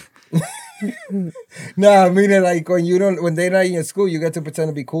 Why? Nah, I mean like when they're not in your school, you get to pretend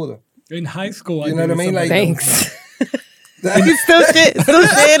to be cooler. In high school, You know what I mean? Like Thanks. Still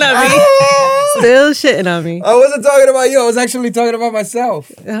shitting on me. Still shitting on me. I wasn't talking about you. I was actually talking about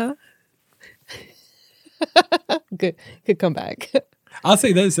myself. Uh-huh. Good comeback. I'll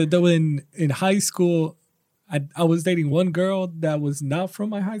say this: that though in high school, I was dating one girl that was not from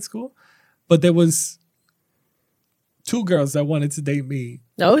my high school, but there was 2 girls that wanted to date me.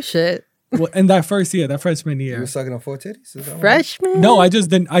 Oh shit. Well, in that first year, that freshman You year. were sucking on 4 titties? Is that what- Freshman? No, I just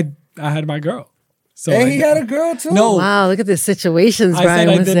didn't. I had my girl. So And I- he had a girl too? No. Wow, look at the situations I Brian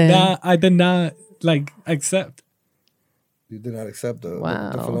said was in. I did not like accept. You did not accept the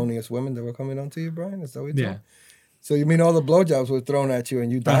Wow. felonious women that were coming on to you, Brian? Is that what you're Yeah. talking? So you mean all the blowjobs were thrown at you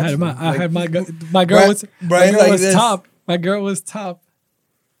and you dodged them? I had my girl Brian- was Brian's my girl like was this. top. My girl was top.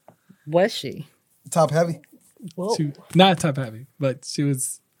 Was she? top heavy. Whoa. Not top heavy, but she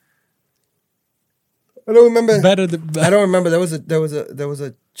was I don't remember. better than. I don't remember. There was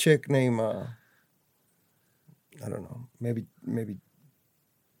a chick named I don't know. Maybe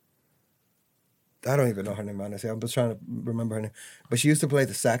I don't even know her name honestly. I'm just trying to remember her name. But she used to play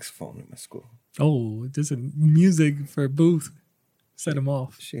the saxophone in my school. Oh, just a music for Booth set him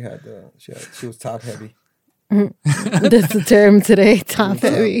off. She was top heavy. That's the term today. Top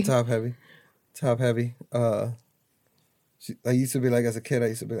heavy. Top heavy. Top heavy. I used to be like, as a kid, I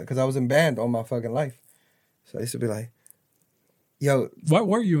used to be like, because I was in band all my fucking life. So I used to be like, yo, What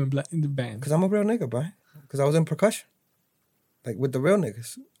were you in the band? because I'm a real nigga, Brian. Because I was in percussion. Like with the real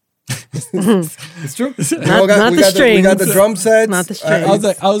niggas. It's true. Not the we got the strings. drum sets. Not the strings.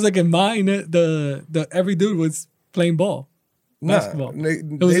 I was like in mine. The every dude was playing ball. Basketball.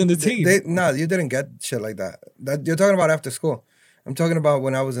 It was in the team. No, you didn't get shit like that. That you're talking about after school. I'm talking about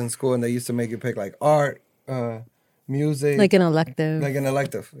when I was in school and they used to make you pick like art, music, Like an elective. like an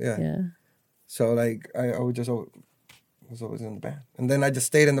elective. Yeah. Yeah. So like I was always in the band, and then I just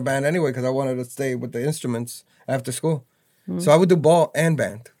stayed in the band anyway because I wanted to stay with the instruments after school. So I would do ball and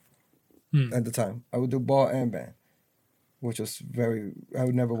band at the time. I would do ball and band, which was I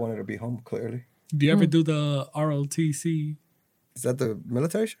would never wanted to be home. Clearly, Do you ever do the ROTC? is that the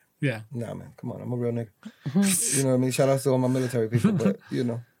military shit? Yeah. Nah, man, come on, I'm a real nigga. You know what I mean? Shout out to all my military people, but you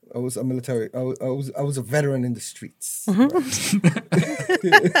know, I was a military. I was a veteran in the streets. I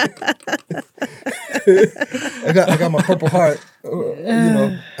got my Purple Heart, you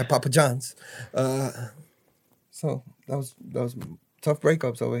know, at Papa John's. So that was tough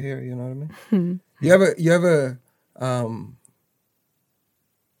breakups over here. You know what I mean? You ever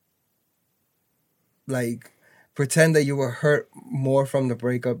like pretend that you were hurt more from the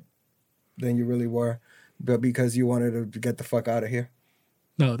breakup than you really were, but because you wanted to get the fuck out of here?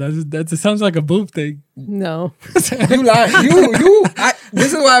 No, that sounds like a boob thing. No. You lie.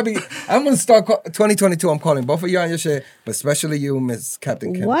 This is why I'm gonna start 2022. I'm calling both of you on your shit, but especially you, Miss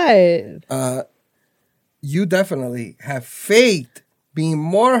Captain Kim. What? You definitely have faked being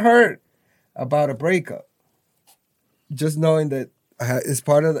more hurt about a breakup, just knowing that it's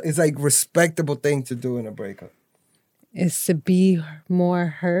part of. It's like respectable thing to do in a breakup. Is to be more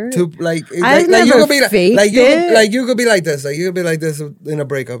hurt? To like I've you never could be faked like it. you could be like this. Like you could be like this in a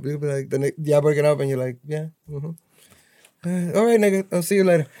breakup. You could be like y'all breaking up and you're like, yeah. Mm-hmm. All right, nigga. I'll see you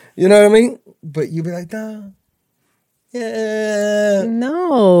later. You know what I mean? But you be like, nah. Yeah.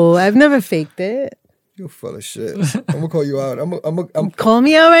 No, I've never faked it. You're full of shit. I'm gonna call you out. I'm Call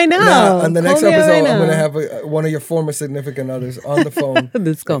me out right now. Nah, on the next Call me out episode, right I'm gonna now. have one of your former significant others on the phone,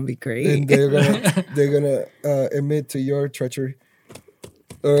 This is gonna be great. and they're gonna admit to your treachery.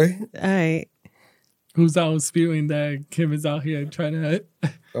 All right, All right. Who's out spewing that Kim is out here trying to?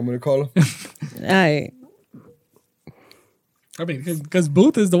 I'm gonna call him. All right. I mean, because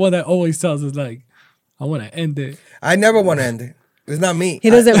Booth is the one that always tells us like, "I want to end it." I never want to end it. It's not me. He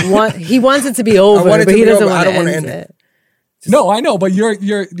doesn't want. He wants it to be over, want it but to he be doesn't over. I want don't to wanna end end it. No, I know, but you're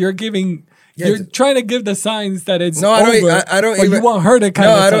giving. Yeah, you're just- trying to give the signs that it's No, I don't. over. I don't but even. you want her to kind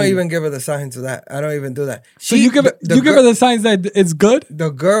No, of. I don't tell you. even give her the signs of that. I don't even do that. So you give her the signs that it's good. the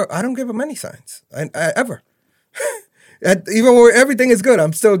girl. I don't give her many signs. I ever. Even where everything is good,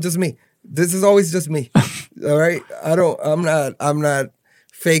 I'm still just me. This is always just me. All right. I'm not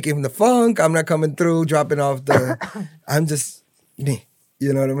faking the funk. I'm not coming through, dropping off the. I'm just me.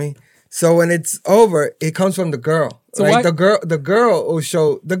 You know what I mean? So when it's over, it comes from the girl. So right? why- The girl will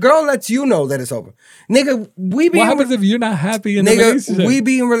show. The girl lets you know that it's over. Nigga, we be What in, happens if you're not happy in the nigga, relationship? we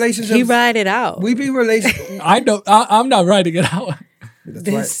be in relationships. He ride it out. We be in relationships. I don't. I'm not writing it out.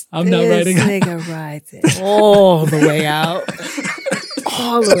 I'm not writing it. This nigga rides it all the way out.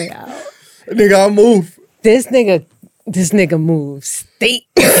 All the way out. Nigga, I'll move. This nigga moves state.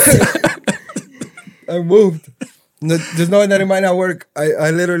 I moved. No, just knowing that it might not work,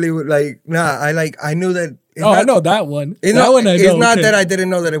 I literally would like, I knew that. I know that one. It's That not, one I know. it's not okay. that I didn't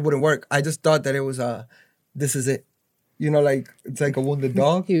know that it wouldn't work. I just thought that it was, this is it. You know, like, it's like a wounded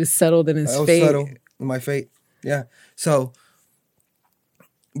dog. He was settled in his I was fate. settled in my fate. Yeah. So,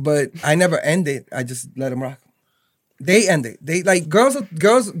 but I never ended. I just let them rock. They end it. They like girls have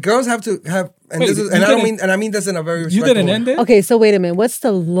to have, and Wait, this is, you and didn't- I mean this in a very You respectful didn't way. end it. Okay, so wait a minute. What's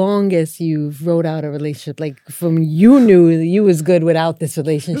the longest you've wrote out a relationship? Like from you knew that you was good without this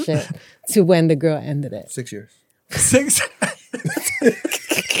relationship to when the girl ended it. 6 years. 6.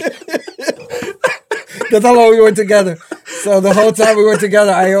 That's how long we were together. So the whole time we were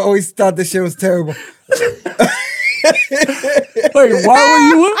together, I always thought this shit was terrible. Wait,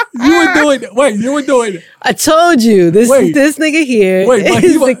 why were you were doing I told you this Wait. nigga here Wait, but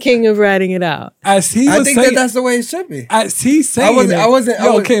is he wa- the king of writing it out. as he I was think saying. that's the way it should be. As he's saying, I wasn't-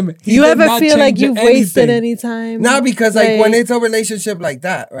 Yo, Kim, he You did ever not feel like change you've wasted anything. any time? Not because like when it's a relationship like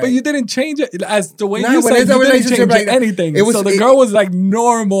that, right? But you didn't change it as the way Nah, you when said. it's a You didn't relationship change like that, anything. it was- so the it- girl was like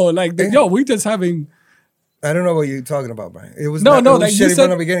normal. Like, yo, we just having. I don't know what you're talking about, Brian. It was No, not, no, it was like you shitty said-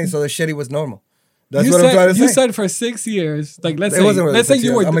 from the beginning, so the shitty was normal. That's You what I'm trying to said you say. said for 6 years. Like let's It say wasn't really let's say 6 you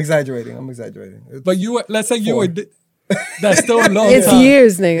years. were. I'm exaggerating. It's, But you were. Let's say you 4. were. That's still a long It's time.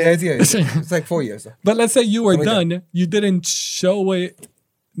 years, yeah, nigga. it's years. It's like 4 years. Though. But let's say you were me done. You didn't show it.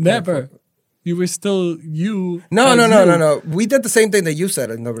 Never. You were still you. No. as you. We did the same thing that you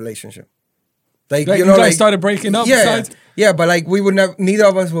said in the relationship. Like, Like, you know, guys like started breaking up. Yeah, besides- yeah, but like we would never. Neither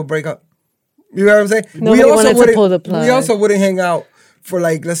of us would break up. You know what I'm saying? Nobody wanted to pull the plug. We also wouldn't hang out for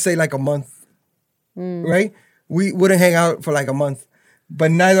like, let's say, like a month, right? We wouldn't hang out for like a month,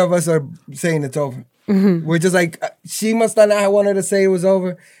 but neither of us are saying it's over. We're just like, she must have not wanted to say it was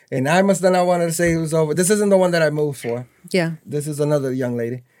over, and I must have not wanted to say it was over. This isn't the one that I moved for. Yeah. This is another young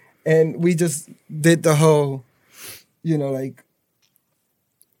lady, and we just did the whole, you know, like.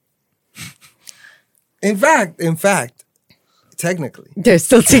 In fact, technically, They're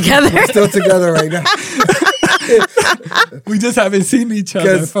still together. we're still together right now. We just haven't seen each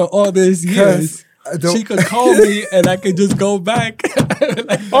other 'Cause- for all these years. I don't- She could call me and I could just go back.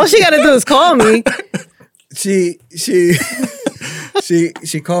 All she got to do is call me. She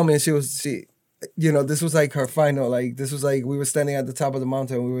called me and she you know, this was like her final, like this was like we were standing at the top of the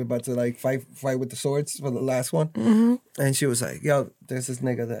mountain, we were about to like fight with the swords for the last one, and she was like, yo, there's this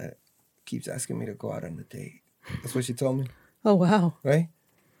nigga that keeps asking me to go out on a date. That's what she told me, Oh, wow. right?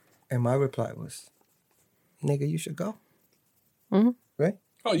 And my reply was, nigga, you should go. Right?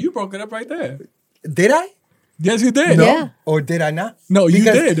 Oh, you broke it up right there. Did I? Yes, you did. No. Yeah. Or did I not? No, you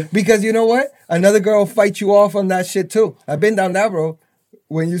Because- did. Because you know what? Another girl will fight you off on that shit too. I've been down that road.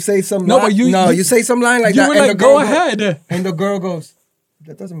 When you say some No, line, but you say some line like you that. were and like, the girl go ahead. And the girl goes,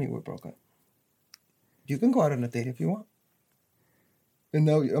 that doesn't mean we're broken. You can go out on a date if you want. And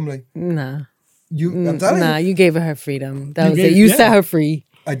now I'm like, Nah. I'm telling Nah, you. you gave her freedom. That You was gave- it. You yeah. set her free.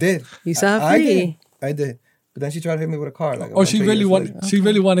 I did. You set her I free. did. I did. But then she tried to hit me with a car. Like, Oh, she two really years wanted. later. She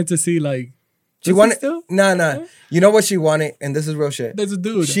really wanted to see like. She Is it wanted. still? Nah. You know what she wanted? And this is real shit. There's a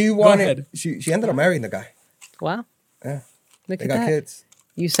dude. She Go wanted. ahead. She ended up marrying the guy. Wow. Yeah. Look They at got that. kids.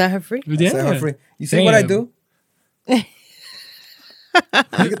 You set her free. Yeah. Set her free. You see what I Damn. do?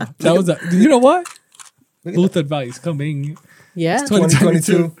 That was. You know what? Look at Booth advice coming. Yeah.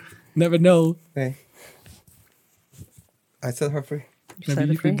 2022. Never know. Hey. I set her free. set Maybe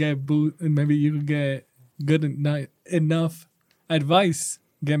her you free. could get boot. Maybe you could get good enough advice.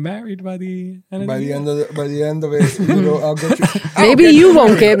 Get married by the end of By the the year. end of it, you know, I'll get you. Maybe you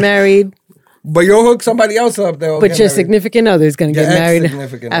won't get married, But you'll hook somebody else up there. but your significant other is going to Your get married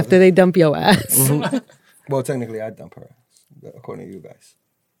ex-significant after other. they dump your ass. Well, technically, I dump her, according to you guys.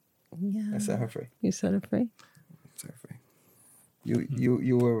 Yeah. I set her free. You set her free. Set her free.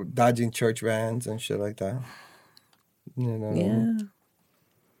 You were dodging church vans and shit like that. You know. Yeah,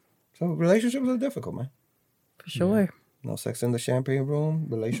 So relationships are difficult, man. for sure. No sex in the champagne room.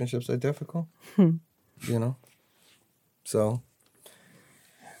 Relationships are difficult. You know. So.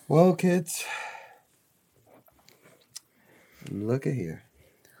 Well, kids. Look at here.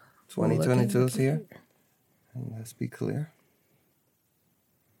 2022 is here. And let's be clear.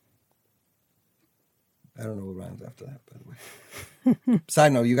 I don't know what rhymes after that, by the way.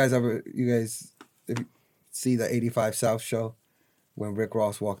 Side note, you guys if you see the 85 South show when Rick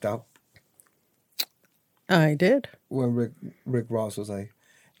Ross walked out? I did. When Rick Ross was like,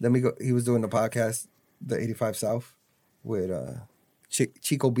 let me go. He was doing the podcast, the 85 South, with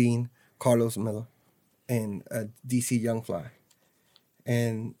Chico Bean, Carlos Miller, and DC Young Fly.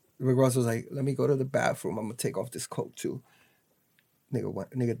 And Rick Ross was like, let me go to the bathroom. I'm gonna take off this coat too.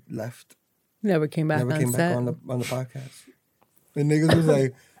 Nigga left. Never came back Never on came set. back on the podcast. And niggas was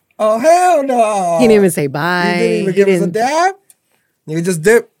like, oh hell no. He didn't even say bye. He didn't even He give us a didn't- dab. Nigga just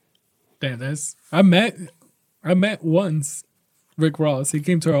dipped. Damn, that's. I met once Rick Ross. He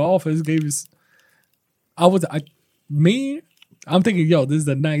came to our office, gave us. I'm thinking, yo, this is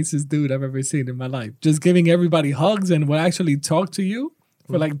the nicest dude I've ever seen in my life. Just giving everybody hugs and will actually talk to you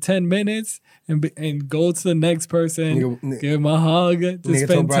for like 10 minutes and go to the next person, give him a hug, just Nigga told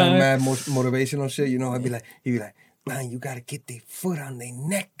spend Brian time. mad motivational shit. You know, he'd be like, Brian, you gotta get their foot on their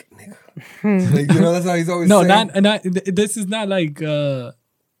neck, nigga. Like, you know, that's how he's always No, saying. this is not like,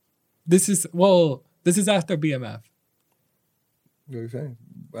 this is after BMF. What are you saying?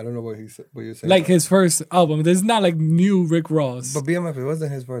 I don't know what you're saying. Like his first album. This is not like new Rick Ross. But BMF, it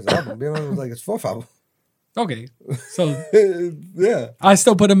wasn't his first album. BMF was like his fourth album. Okay. So Yeah. I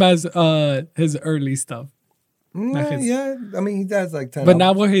still put him as his early stuff. Yeah. I mean, he does like 10 But now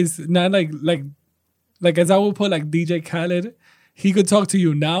albums. with his not like as I would put like DJ Khaled, he could talk to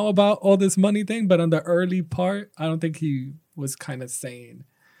you now about all this money thing, but on the early part, I don't think he was kind of saying,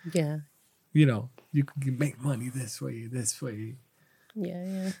 Yeah. you know, you can make money this way.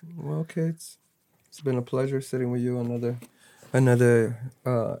 Yeah. Well, kids, it's been a pleasure sitting with you. Another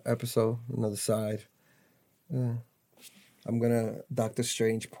episode, another side. I'm gonna Doctor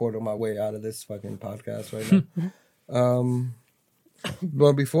Strange portal my way out of this fucking podcast right now.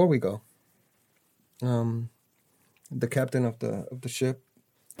 But before we go, the captain of the ship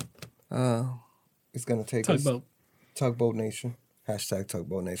is going to take us. Tugboat. Tugboat Nation. Hashtag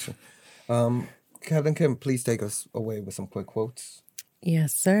Tugboat Nation. Captain Kim, please take us away with some quick quotes.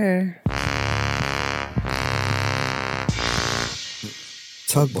 Yes, sir.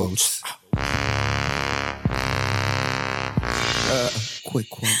 Tugboats. Quick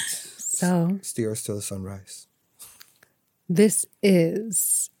quotes. So Steer us to the sunrise. this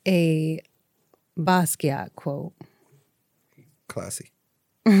is a Basquiat quote. Classy.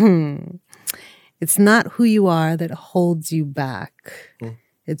 It's not who you are that holds you back.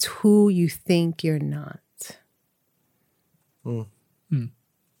 It's who you think you're not. It's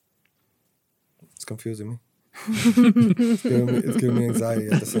confusing me. It's giving me anxiety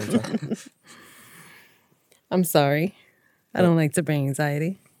at the same time. I'm sorry. I don't like to bring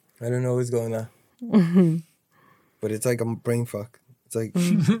anxiety. I don't know what's going on. But it's like a brain fuck. It's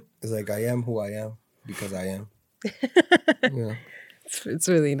like I am who I am because I am. Yeah. It's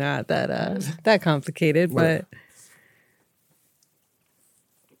really not that complicated, but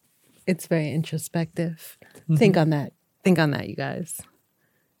it's very introspective. Think on that. Think on that, you guys.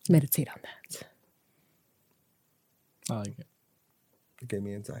 Meditate on that. I like it. It gave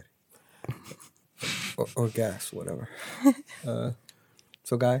me anxiety. or gas, whatever.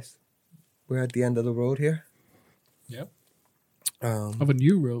 So guys, we're at the end of the road here. Yep. Of a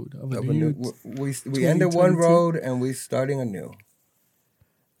new road. We ended one road and we're starting a new.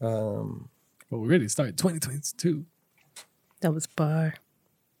 Well, we really started 2022. That was bar.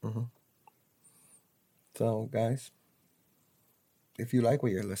 So guys, if you like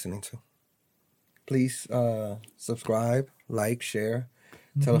what you're listening to, please subscribe, like, share,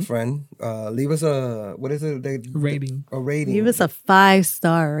 tell a friend. Leave us a Rating. A rating. Give us a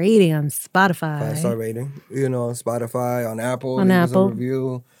 5-star rating on Spotify. 5-star rating. On Spotify, on Apple. On leave Apple. us a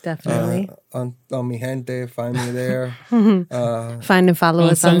review. Definitely. On Mi Gente, find me there. Find and follow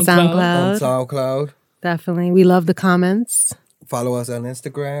On us on SoundCloud. SoundCloud. On SoundCloud. Definitely. We love the comments. Follow us on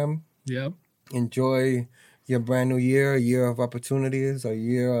Instagram. Yep. Enjoy your brand new year, a year of opportunities, a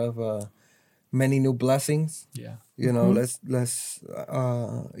year of many new blessings. Yeah. Let's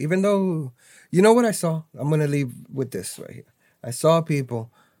even though, you know what I saw? I'm going to leave with this right here. I saw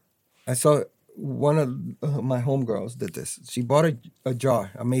one of my homegirls did this. She bought a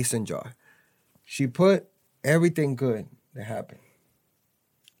jar, a mason jar. She put everything good that happened.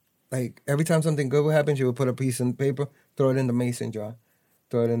 Like every time something good would happen, she would put a piece of paper, throw it in the mason jar,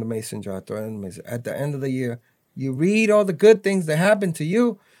 throw it in the mason jar, throw it in the mason. At the end of the year, you read all the good things that happened to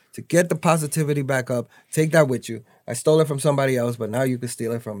you to get the positivity back up. Take that with you. I stole it from somebody else, but now you can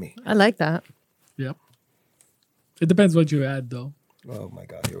steal it from me. I like that. Yep. It depends what you add, though. Oh my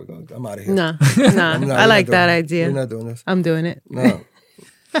God, here we go. I'm out of here. Nah. I I like that idea. We're not doing this. I'm doing it. No.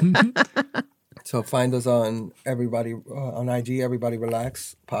 So find us on on IG, Everybody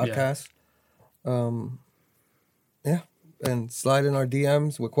Relax podcast. Yeah. And slide in our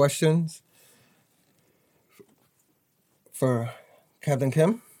DMs with questions for Captain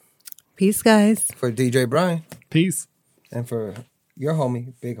Kim, Peace, guys. for DJ Brian, Peace. and for your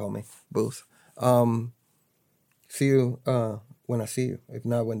homie, big homie, Booth. See you when I see you. If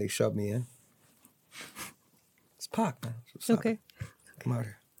not, when they shove me in. It's Pac, man. Okay. I'm out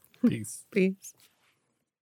here. Peace. Peace.